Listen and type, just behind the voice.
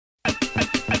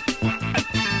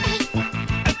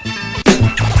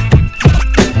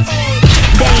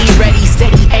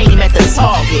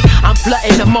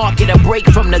Flooding the market, a break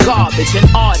from the garbage. An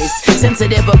artist,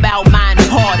 sensitive about mind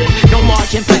pardon. No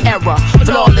margin for error,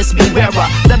 flawless be bearer.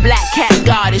 The black cat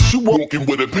goddess, you walking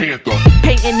with a panther.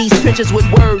 Painting these pictures with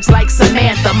words like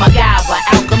Samantha MacGyver.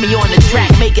 Alchemy on the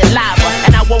track, make it lava.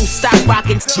 And I won't stop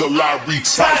rocking till I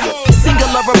retire.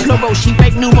 Singular or plural, she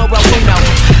break numero uno.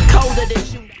 Colder than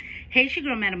you. Hey, it's your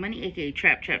girl, Madam Money, aka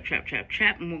Trap,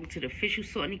 and welcome to the official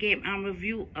Sorting the Game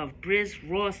review of Brizz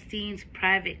Rawsteen's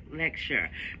private lecture.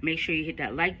 Make sure you hit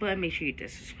that like button, make sure you hit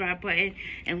that subscribe button,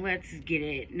 and let's get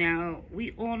it. Now,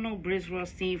 we all know Brizz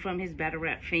Rawsteen from his battle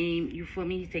rap fame. You feel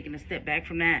me? He's taking a step back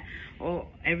from that, or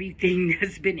everything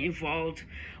that's been involved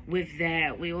with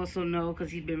that. We also know,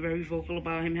 because he's been very vocal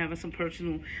about him having some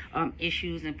personal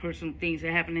issues and personal things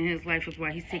that happen in his life, is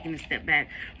why he's taking a step back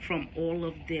from all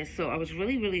of this. So I was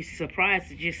really surprised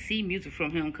to just see music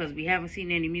from him, because we haven't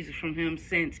seen any music from him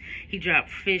since he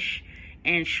dropped Fish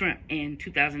and Shrimp in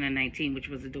 2019, which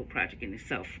was a dope project in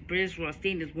itself. Brizz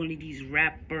Rawsteen is one of these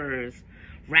rappers,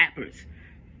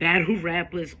 battle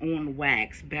rappers on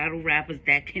wax, battle rappers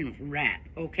that can rap,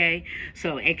 okay?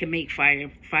 So it can make fire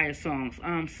songs.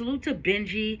 Salute to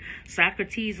Benji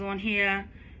Socrates on here.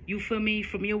 You feel me?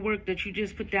 From your work that you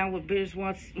just put down with Brizz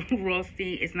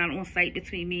Rawsteen, it's not on site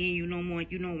between me and you no more.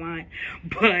 You know why?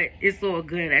 But it's all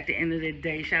good at the end of the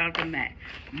day. Shout out to Matt,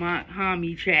 my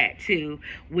homie chat too,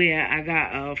 where I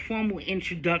got a formal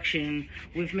introduction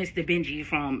with Mr. Benji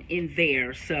from in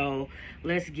there. So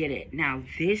let's get it. Now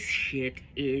this shit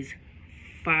is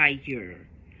fire.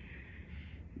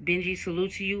 Benji,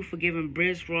 salute to you for giving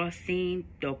Brizz Rawsteen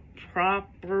the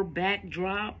proper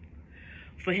backdrop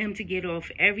for him to get off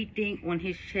everything on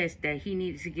his chest that he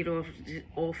needed to get off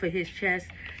of his chest,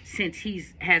 since he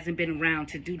hasn't been around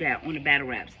to do that on the battle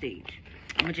rap stage.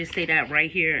 I'm gonna just say that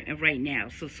right here and right now.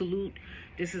 So salute.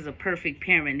 This is a perfect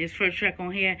pairing. This first track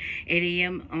on here, 8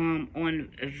 a.m.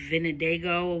 On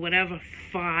Venedigo or whatever,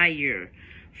 fire.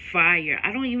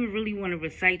 I don't even really want to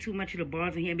recite too much of the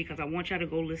bars in here, because I want y'all to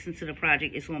go listen to the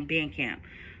project. It's on Bandcamp.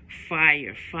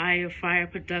 Fire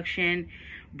production.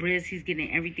 Brizz, he's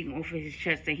getting everything off of his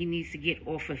chest that he needs to get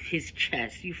off of his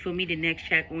chest. You feel me? The next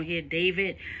track on here,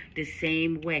 David, the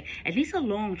same way. And these are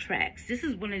long tracks. This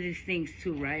is one of these things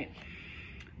too, right?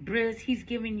 Brizz, he's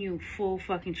giving you full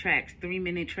fucking tracks,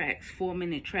 3-minute tracks,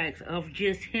 4-minute tracks of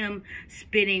just him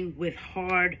spitting with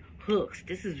hard hooks.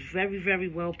 This is very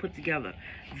well put together.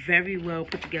 Very well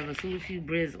put together. Salute to you,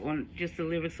 Brizz, on just the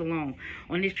lyrics alone.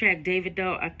 On this track, David,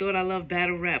 though, I thought I loved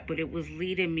battle rap, but it was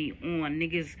leading me on.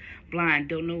 Niggas blind,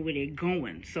 don't know where they're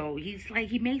going. So he's like,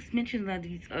 he makes mention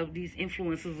of these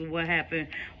influences of what happened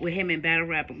with him in battle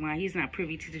rap, and why he's not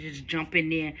privy to just jump in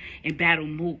there and battle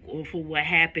Mook, or for what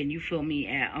happened, you feel me,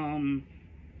 at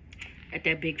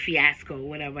that big fiasco,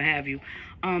 whatever have you.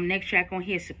 Next track on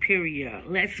here, Superior.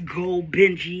 Let's go,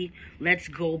 Benji. Let's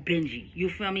go, Benji. You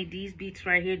feel me? These beats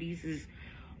right here, these is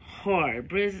hard.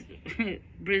 Brizz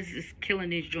is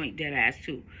killing this joint dead ass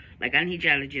too. Like, I need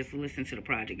y'all to just listen to the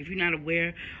project. If you're not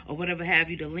aware or whatever have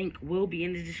you, the link will be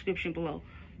in the description below.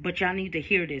 But y'all need to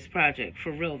hear this project,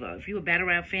 for real though. If you're a battle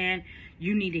rap fan,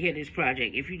 you need to hear this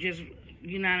project. If you just,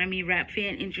 you know what I mean, rap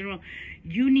fan in general,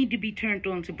 you need to be turned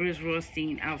on to Brizz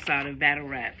Rawsteen outside of battle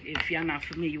rap, if y'all not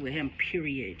familiar with him,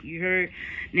 period. You heard?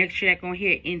 Next track on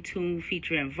here, In Tune,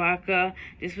 featuring Vodka.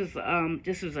 This was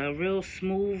a real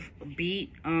smooth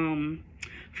beat.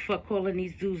 Fuck calling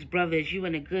these dudes brothers, you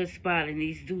in a good spot and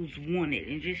these dudes want it,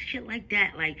 and just shit like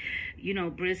that. Like, you know,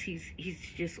 Brizz, he's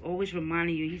just always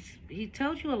reminding you, he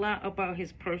tells you a lot about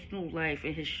his personal life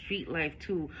and his street life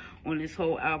too on this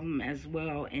whole album as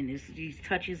well, and these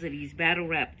touches of these battle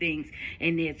rap things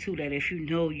in there too, that if you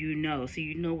know, you know. So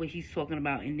you know what he's talking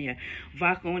about in there.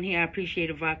 Vodka on here, I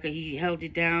appreciated Vodka. He held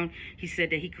it down. He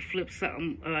said that he could flip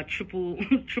something triple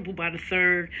by the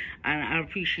third, and I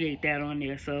appreciate that on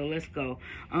there. So let's go.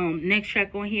 Next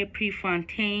track on here,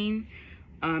 Prefontaine.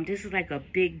 This is like a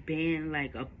big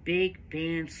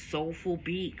band soulful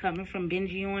beat coming from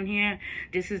Benji on here.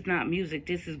 This is not music.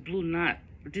 This is Blue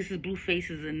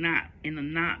Faces and Not in the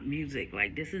Not music.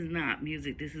 Like, this is not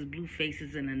music. This is Blue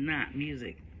Faces and the Not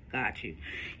music. Got you.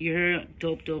 You heard?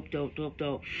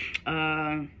 Dope.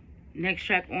 Next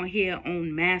track on here,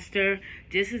 on Master.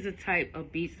 This is the type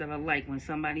of beats that I like, when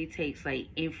somebody takes like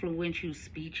influential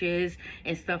speeches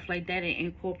and stuff like that and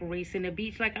incorporates in the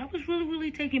beats. Like, I was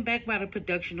really taken back by the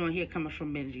production on here coming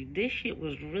from Benji. This shit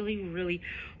was really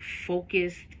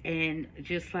focused and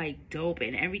just like dope,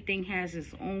 and everything has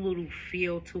its own little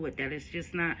feel to it that it's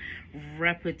just not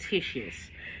repetitious.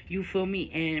 You feel me?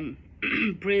 And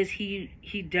Brizz,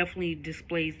 he definitely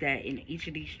displays that in each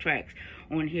of these tracks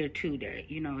on here too. That,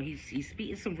 you know, he's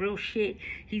speaking some real shit.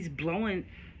 He's blowing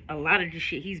a lot of this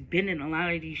shit, he's been in a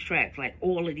lot of these tracks, like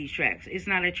all of these tracks. It's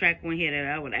not a track on here that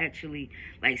I would actually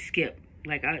like skip.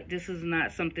 Like this is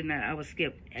not something that I would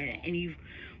skip in any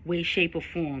way, shape, or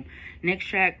form. Next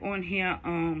track on here,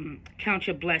 Count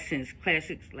Your Blessings,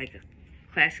 classics, like a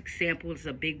classic sample. It's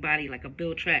a big body, like a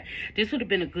build track. This would have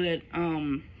been a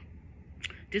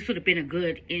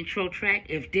good intro track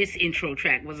if this intro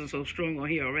track wasn't so strong on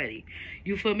here already.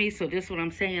 You feel me? So this is what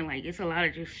I'm saying. Like, it's a lot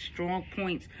of just strong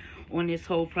points on this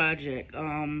whole project.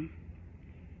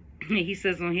 He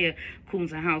says on here,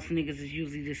 coons and house niggas is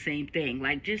usually the same thing.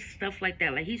 Like, just stuff like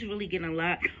that. Like, he's really getting a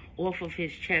lot off of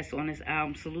his chest on this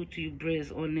album. Salute to you,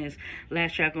 Brizz, on this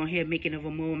last track on here, Making of a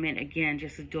Moment. Again,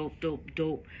 just a dope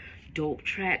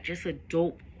track. Just a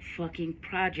dope fucking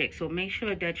project. So make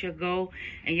sure that you go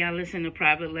and y'all listen to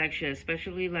Private Lecture,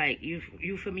 especially like you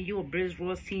feel me, you a Brizz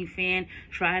Rawsteen fan,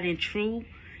 tried and true.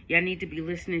 Y'all need to be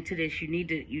listening to this. You need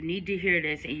to hear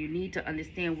this, and you need to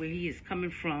understand where he is coming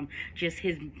from. Just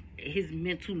his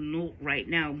mental note right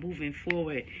now, moving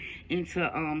forward into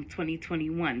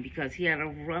 2021, because he had a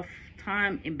rough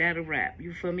time in battle rap.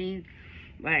 You feel me?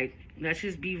 Like, let's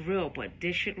just be real. But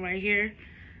this shit right here,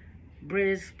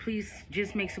 Brizz, please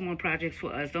just make some more projects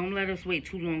for us. Don't let us wait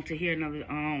too long to hear another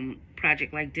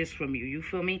project like this from you. You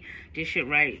feel me? This shit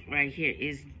right here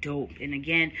is dope. And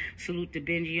again, salute to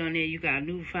Benji on there. You got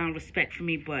newfound respect for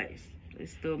me, but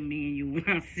it's still me and you when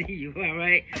I see you. All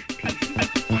right? Peace.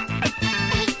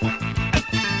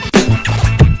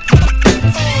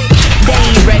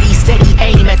 Steady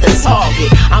aim at the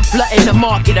target. I'm flooding the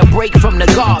market, a break from the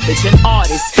garbage. An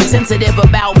artist, sensitive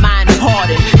about mind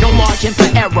pardon. No margin for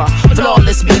error,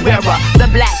 flawless be rarer. The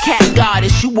black cat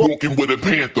goddess, you walking with a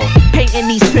panther. Painting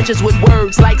these pictures with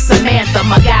words like Samantha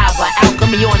MacGyver.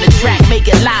 Alchemy on the track, make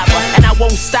it lava. And I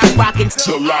won't stop rocking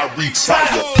till I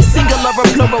retire. Singular or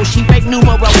plural, she break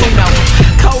numero uno.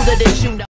 Colder than you know.